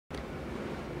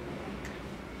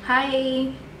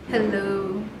Hi,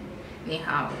 hello, ni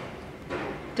hao.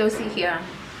 Tossie here,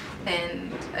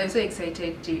 and I'm so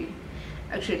excited to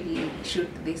actually shoot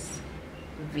this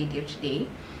video today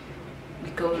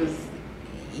because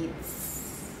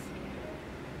it's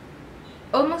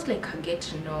almost like a get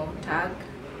to know tag,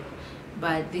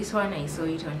 but this one I saw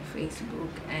it on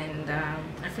Facebook, and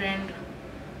a friend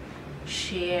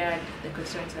shared the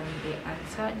questions and they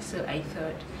answered, so I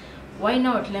thought, why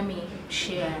not let me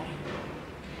share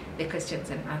the questions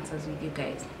and answers with you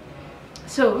guys.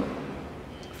 So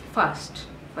first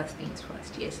things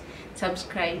first, yes,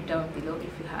 subscribe down below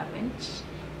if you haven't,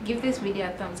 give this video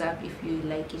a thumbs up if you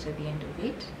like it at the end of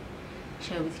it,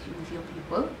 share with your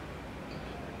people,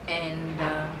 and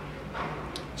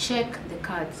check the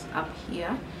cards up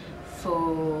here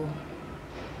for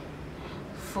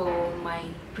my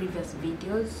previous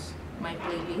videos, my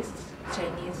playlists,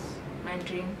 Chinese,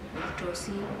 Mandarin with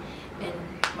Tossie, and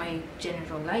my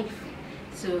general life.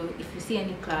 So if you see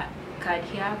any card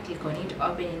here, click on it,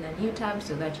 open in a new tab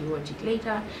so that you watch it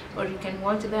later, or you can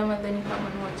watch them and then you come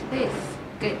and watch this.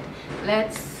 Good,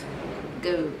 let's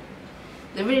go.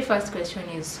 The very first question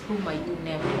is, whom are you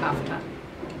named after?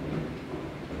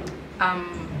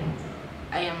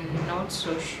 I am not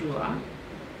so sure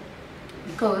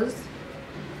because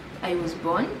I was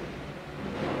born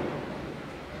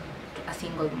to a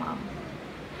single mom.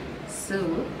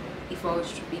 So if I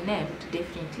was to be named,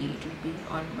 definitely it would be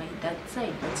on my dad's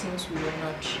side, but since we were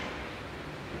not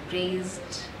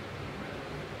raised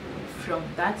from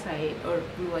that side, or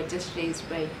we were just raised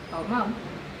by our mom,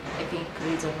 I think the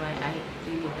reason why I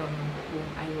really don't know whom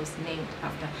I was named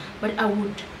after, but I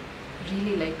would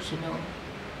really like to know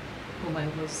whom I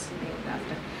was named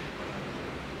after.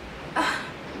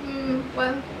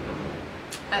 Well,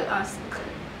 I'll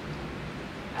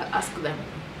ask them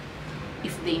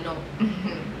if they know.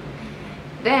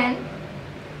 Then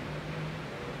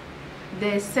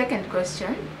the second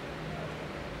question,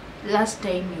 last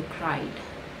time you cried.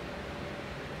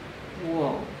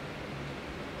 Whoa,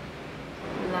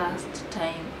 last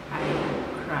time I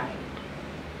cried,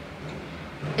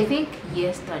 I think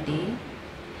yesterday,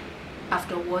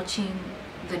 after watching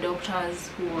the doctors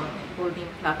who were holding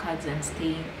placards and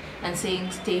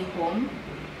saying stay home,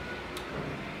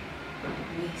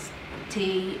 we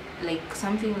stay, like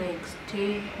something like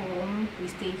stay home, we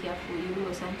stay here for you,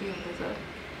 or something like that.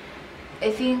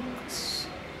 I think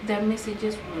the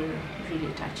messages were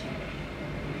really touching.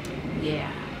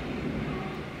 Yeah,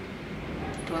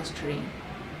 it was strange.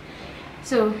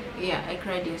 So yeah, I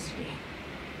cried yesterday.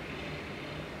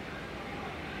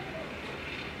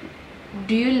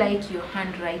 Do you like your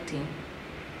handwriting?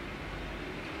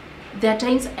 There are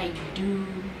times I do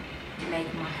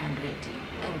like my handwriting,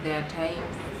 and there are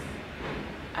times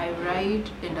I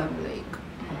write and I'm like,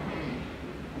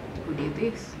 who did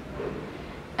this?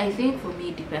 I think for me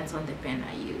it depends on the pen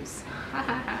I use.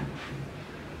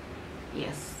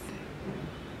 Yes,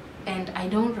 and I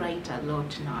don't write a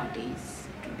lot nowadays,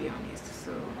 to be honest,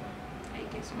 so I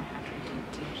guess my handwriting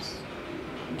keeps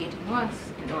getting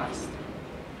worse and worse.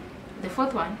 The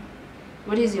fourth one,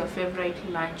 what is your favorite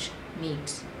lunch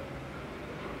meat?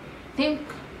 I think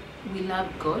we love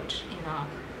goat in our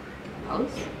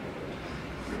house.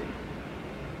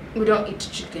 We don't eat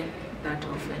chicken that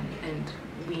often, and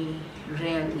we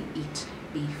rarely eat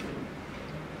beef.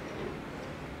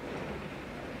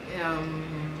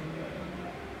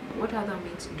 What other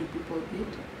meats do people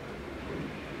eat?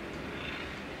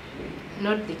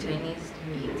 Not the Chinese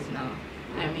meats now,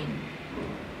 I mean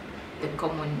the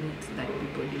common meats that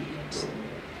people do eat.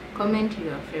 Comment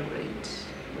your favorite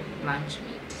lunch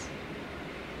meat.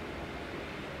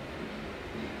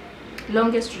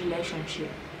 Longest relationship.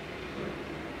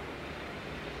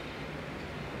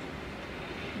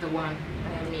 The one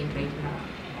I mean right now.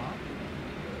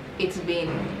 It's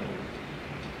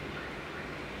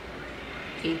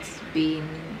been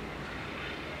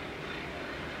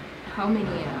how many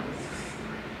years?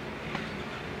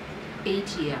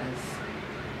 8 years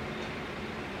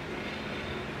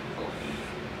of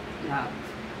love.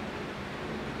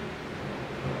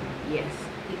 Yes,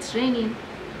 it's raining.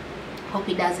 Hope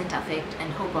it doesn't affect,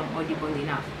 and hope I'm audible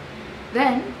enough.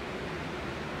 Then,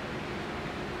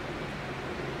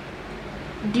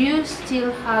 do you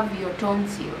still have your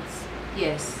tonsils?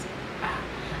 Yes,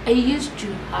 I used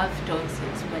to have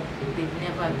tonsils, but they've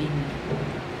never been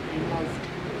removed.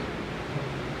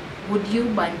 Would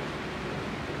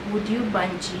you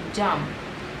bungee jump?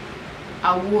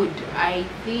 I would. I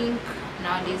think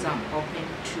nowadays I'm open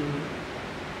to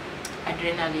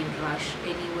adrenaline rush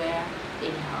anywhere,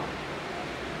 anyhow.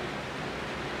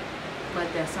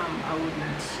 But there's some I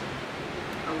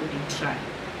wouldn't try.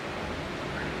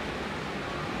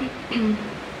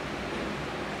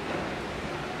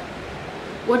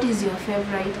 What is your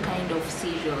favorite kind of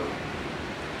cereal?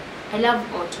 I love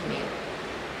oatmeal.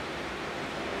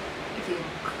 I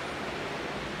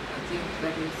think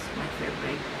that is my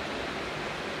favorite.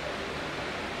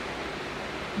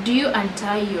 Do you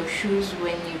untie your shoes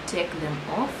when you take them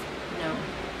off? No.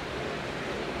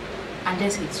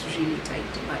 Unless it's really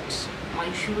tight, but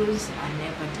my shoes are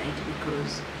never tight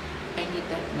because I need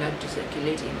that blood to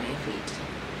circulate in my feet.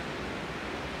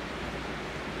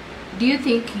 Do you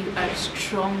think you are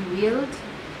strong-willed?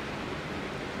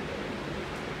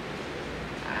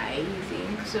 I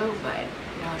think so, but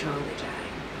not all the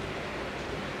time.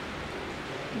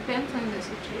 Depends on the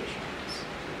situations.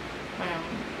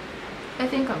 I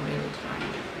think I'm really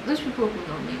trying. Those people who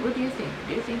know me, what do you think?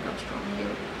 Do you think I'm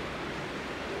strong-willed?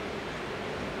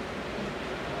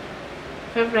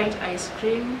 Favorite ice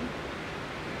cream?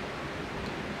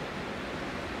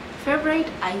 Favorite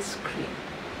ice cream?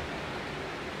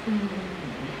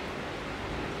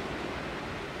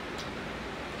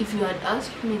 If you had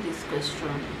asked me this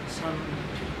question some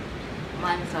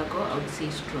months ago, I would say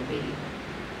strawberry.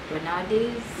 But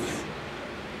nowadays,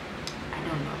 I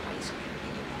don't love ice cream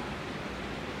anymore.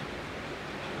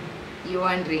 You're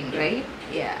wondering, right?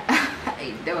 Yeah,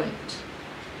 I don't.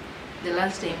 The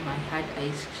last time I had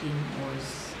ice cream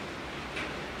was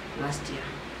last year,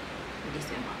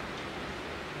 December.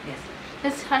 Yes.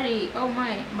 Let's hurry. Oh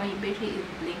my battery is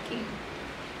blinking.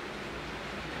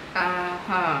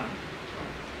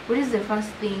 What is the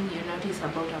first thing you notice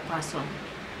about a person?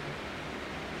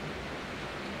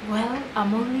 Well,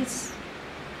 I'm always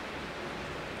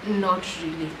not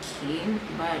really keen,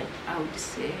 but I would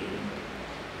say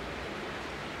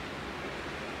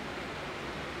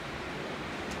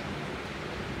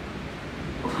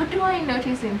what do I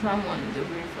notice in someone the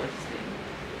very first thing?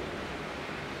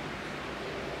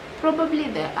 Probably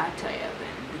their attire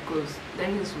then, because that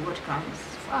is what comes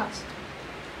first.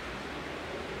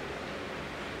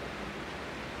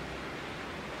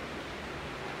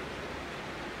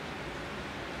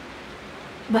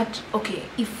 But okay,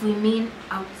 if we mean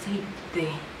outside the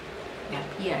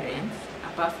appearance,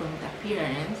 apart from the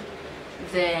appearance,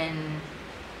 then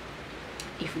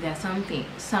if they are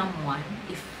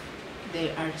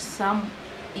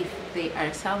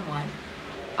someone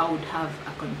I would have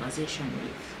a conversation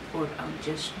with, or I would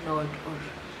just nod or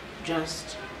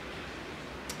just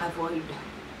avoid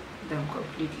them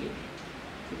completely.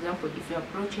 For example, if you're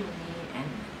approaching me and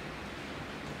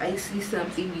I see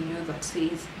something in you that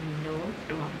says no,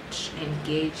 don't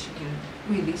engage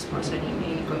with this person in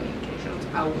any communications,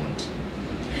 I won't.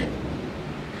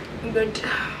 But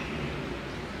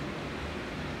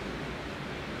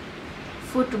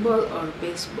football or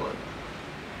baseball?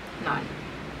 None.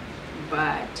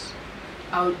 But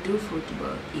I would do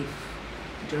football if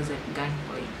it was at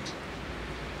gunpoint.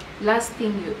 Last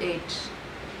thing you ate?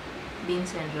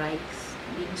 Beans and rice.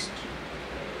 Beans too.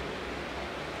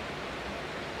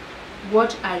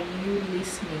 What are you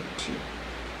listening to?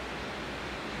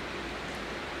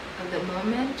 At the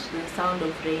moment, the sound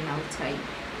of rain outside.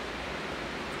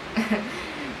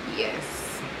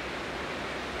 Yes.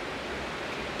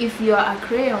 If you are a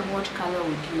crayon, what color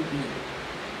would you be?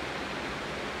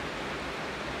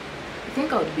 I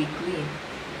think I would be green.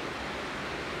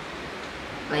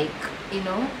 Like, you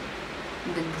know,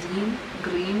 the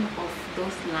green of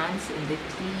those lands and the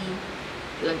tea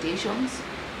plantations.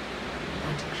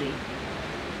 That green.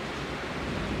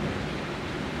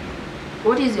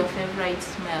 What is your favorite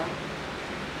smell?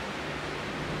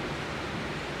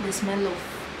 The smell of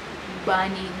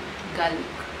burning garlic.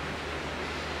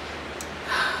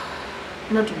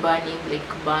 Not burning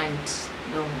like burnt,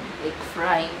 no, like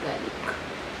frying garlic.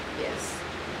 Yes.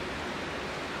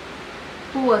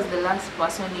 Who was the last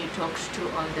person you talked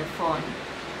to on the phone?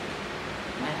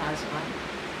 My husband.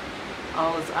 I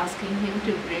was asking him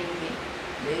to bring me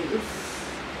this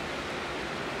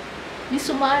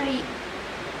Misumari.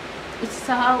 It's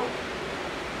how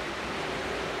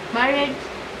married.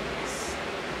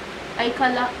 Eye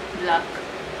color black.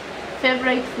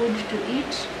 Favorite food to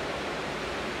eat?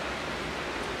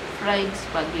 Fried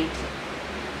spaghetti.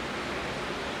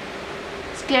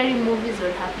 Scary movies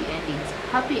or happy endings?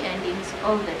 Happy endings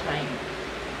all the time.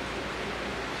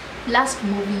 Last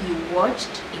movie you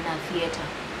watched in a theater?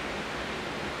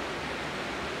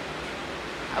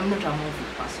 I'm not a movie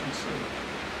person, so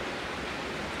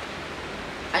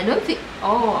I don't think.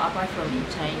 Oh, apart from in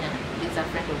China, there's a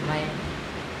friend of mine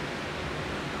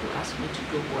who asked me to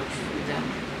go watch with them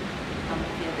a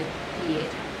movie at the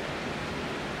theater.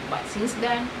 But since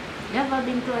then, never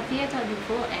been to a theater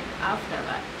before and after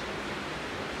that.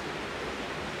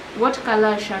 What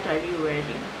color shirt are you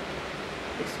wearing?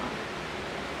 This one.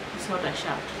 It's not a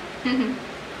shirt.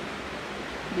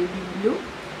 Baby blue,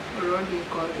 or what do you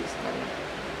call this color?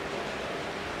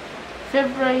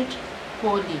 Favorite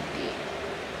holiday?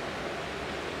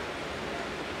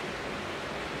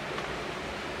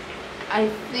 I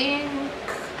think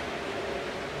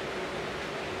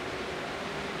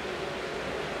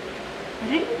I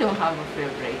really don't have a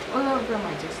favorite. All of them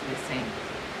are just the same.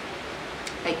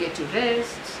 I get to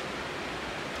rest,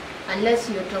 unless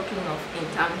you're talking of in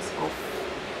terms of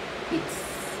it's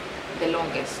the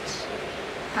longest.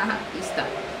 Easter.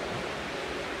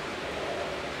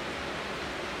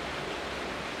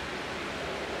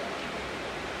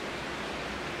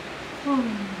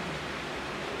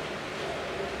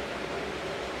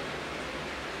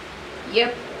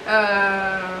 Yep.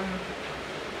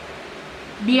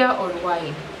 Beer or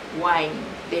wine? Wine,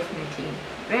 definitely.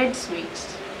 Red,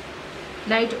 sweet.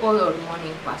 Night owl or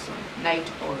morning person? Night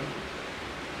owl.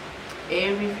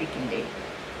 Every freaking day.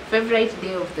 Favorite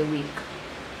day of the week?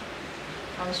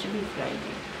 Should be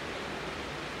Friday.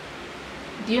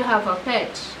 Do you have a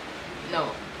pet?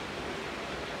 No.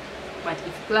 But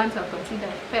if plants are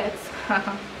considered pets,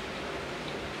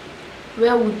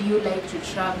 where would you like to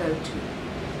travel to?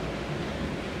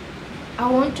 I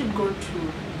want to go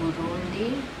to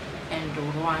Burundi and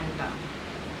Rwanda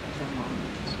at the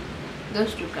moment.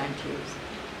 Those two countries.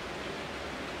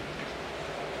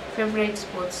 Favorite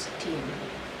sports team?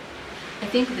 I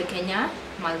think the Kenya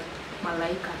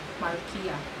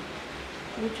Malkia.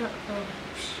 Which one? Oh,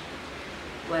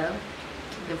 well,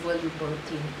 the volleyball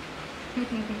team.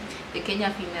 The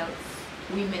Kenya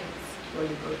women's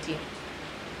volleyball team.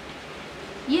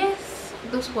 Yes,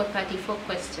 those were 34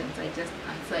 questions I just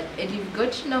answered, and you've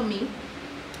got to know me.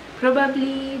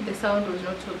 Probably the sound was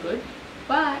not so good,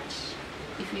 but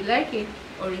if you like it,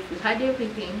 or if you had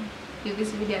everything, give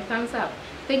this video a thumbs up.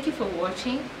 Thank you for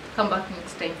watching. Come back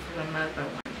next time for another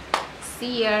one.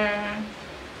 See ya.